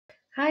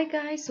Hi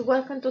guys,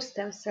 welcome to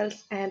Stem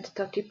Cells and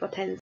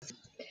Totipotency.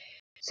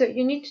 So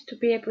you need to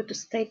be able to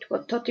state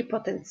what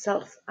totipotent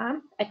cells are,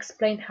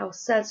 explain how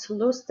cells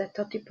lose their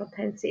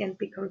totipotency and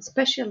become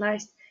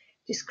specialized,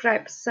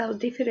 describe cell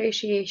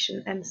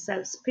differentiation and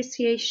cell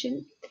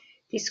speciation,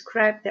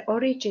 describe the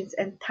origins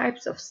and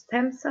types of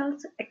stem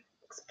cells,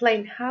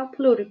 explain how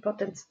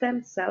pluripotent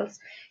stem cells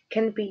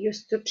can be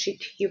used to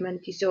treat human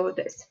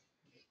disorders.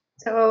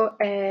 So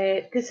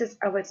this is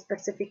our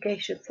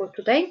specification for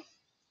today.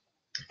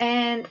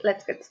 And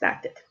let's get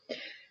started.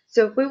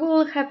 So we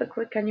will have a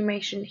quick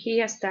animation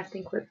here,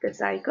 starting with the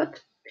zygote,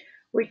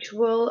 which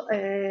will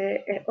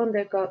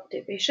undergo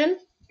division.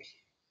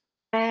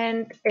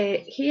 And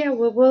here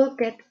we will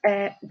get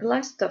a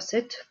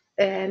blastocyst,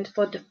 and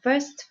for the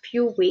first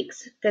few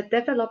weeks, the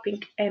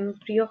developing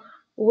embryo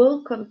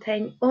will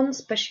contain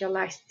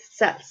unspecialized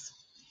cells.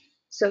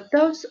 So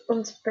those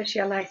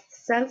unspecialized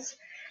cells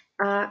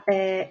are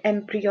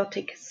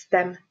embryonic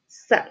stem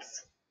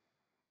cells.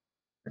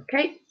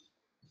 Okay.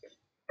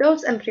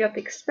 Those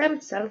embryonic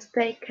stem cells,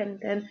 they can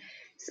then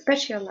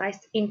specialize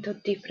into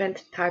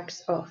different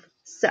types of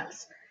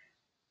cells.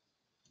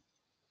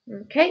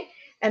 Okay,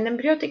 and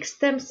embryonic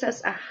stem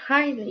cells are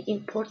highly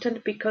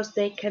important because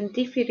they can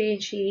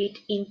differentiate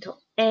into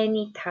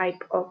any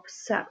type of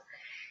cell.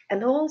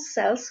 And all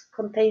cells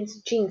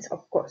contains genes,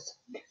 of course.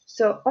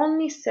 So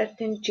only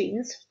certain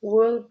genes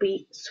will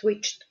be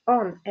switched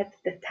on at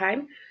the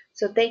time,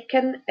 so they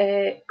can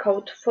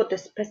code for the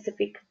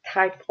specific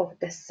type of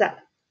the cell.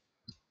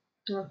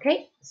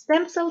 Okay,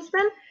 stem cells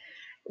then.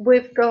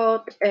 We've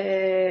got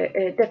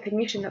a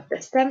definition of the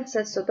stem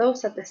cells. So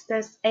those are the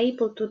cells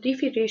able to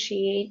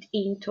differentiate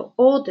into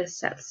other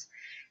cells,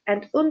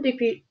 and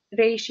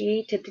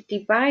undifferentiated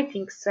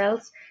dividing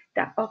cells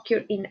that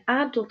occur in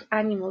adult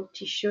animal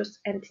tissues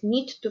and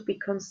need to be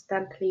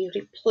constantly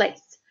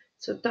replaced.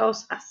 So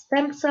those are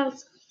stem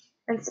cells.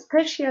 And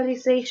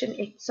specialization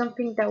is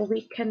something that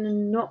we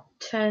cannot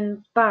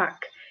turn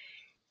back.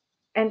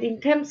 And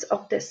in terms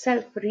of the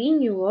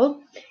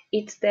self-renewal,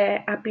 it's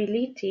the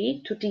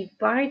ability to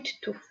divide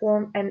to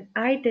form an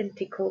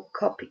identical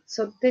copy.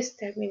 So this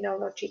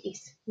terminology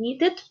is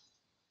needed.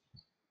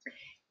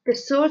 The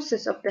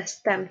sources of the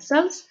stem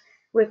cells,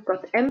 we've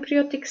got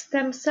embryonic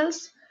stem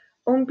cells,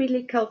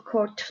 umbilical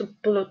cord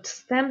blood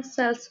stem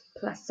cells,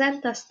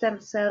 placenta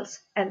stem cells,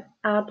 and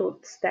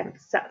adult stem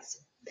cells.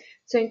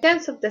 So in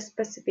terms of the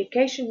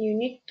specification, you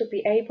need to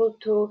be able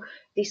to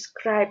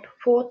describe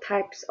 4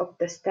 types of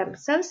the stem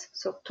cells.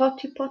 So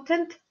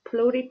totipotent,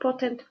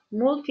 pluripotent,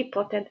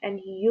 multipotent,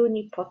 and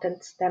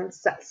unipotent stem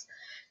cells.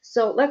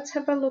 So let's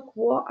have a look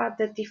what are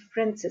the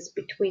differences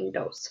between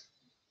those.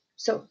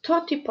 So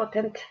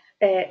totipotent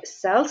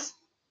cells,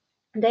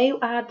 they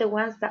are the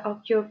ones that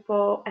occur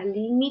for a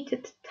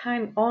limited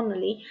time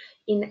only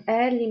in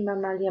early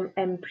mammalian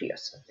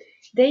embryos.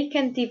 They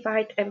can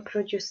divide and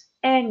produce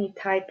any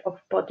type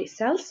of body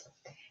cells,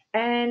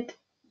 and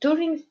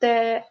during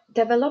the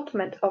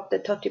development of the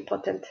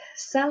totipotent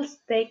cells,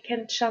 they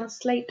can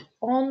translate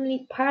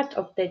only part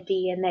of the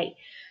DNA.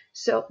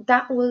 So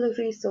that will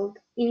result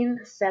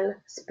in cell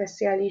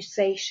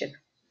specialization.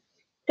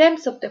 In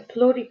terms of the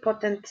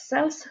pluripotent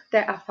cells,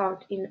 they are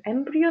found in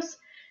embryos.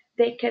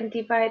 They can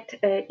divide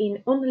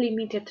in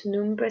unlimited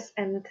numbers,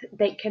 and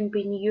they can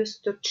be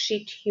used to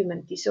treat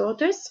human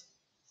disorders.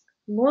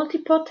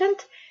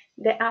 Multipotent,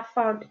 they are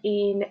found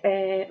in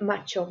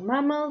mature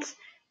mammals.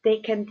 They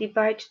can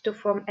divide to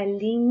form a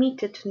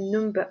limited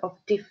number of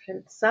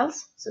different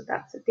cells, so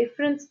that's the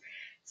difference.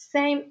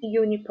 Same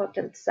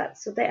unipotent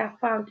cells, so they are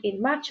found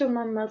in mature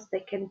mammals. They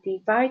can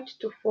divide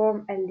to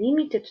form a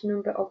limited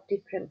number of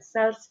different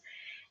cells.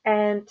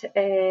 And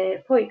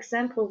for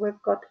example,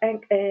 we've got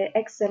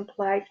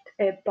exemplified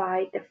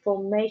by the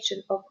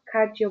formation of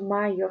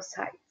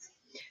cardiomyocytes.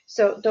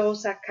 So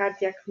those are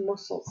cardiac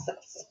muscle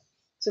cells.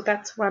 So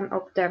that's one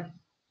of the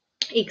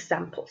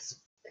examples.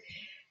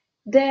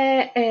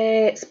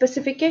 The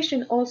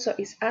specification also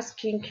is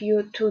asking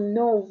you to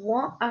know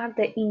what are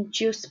the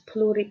induced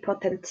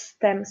pluripotent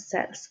stem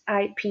cells,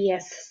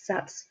 iPS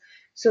cells.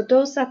 So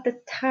those are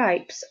the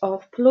types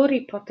of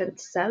pluripotent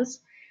cells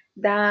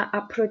that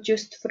are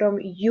produced from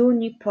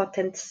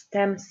unipotent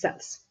stem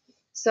cells.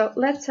 So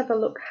let's have a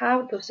look.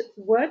 How does it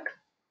work?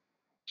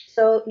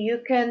 So you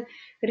can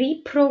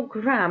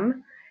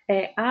reprogram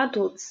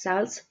adult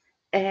cells,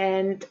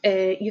 and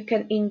you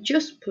can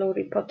induce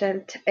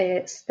pluripotent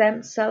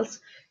stem cells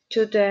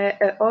to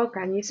the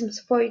organisms,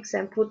 for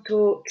example,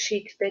 to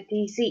treat the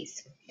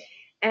disease.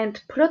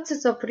 And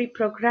process of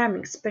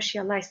reprogramming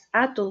specialized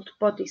adult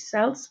body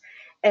cells,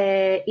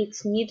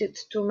 it's needed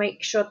to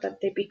make sure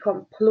that they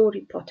become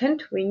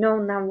pluripotent. We know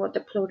now what the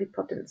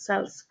pluripotent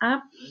cells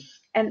are.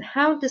 And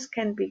how this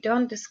can be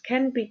done? This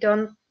can be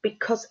done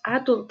because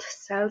adult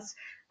cells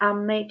are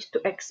made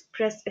to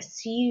express a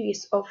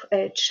series of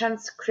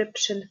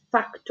transcription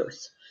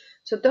factors.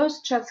 So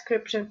those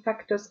transcription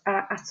factors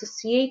are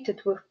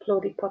associated with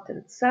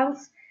pluripotent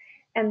cells,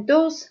 and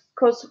those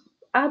cause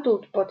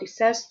adult body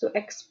cells to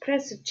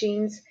express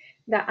genes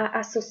that are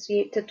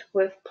associated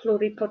with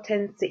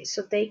pluripotency,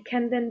 so they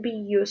can then be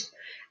used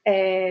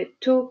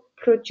to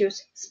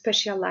produce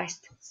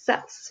specialized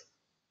cells,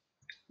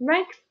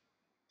 right?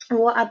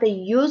 What are the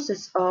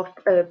uses of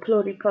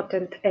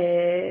pluripotent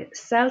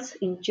cells,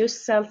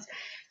 induced cells?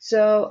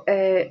 So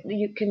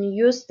you can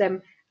use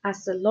them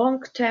as a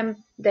long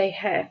term. They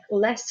have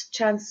less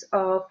chance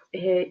of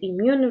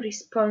immune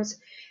response.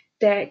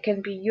 They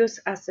can be used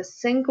as a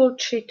single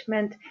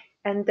treatment,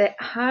 and the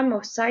harm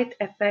or side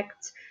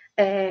effects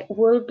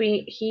will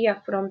be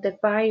here from the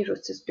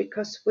viruses,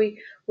 because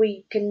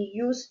we can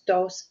use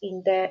those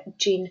in the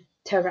gene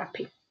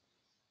therapy.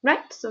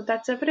 Right, so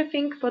that's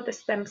everything for the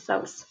stem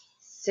cells.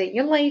 See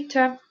you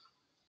later.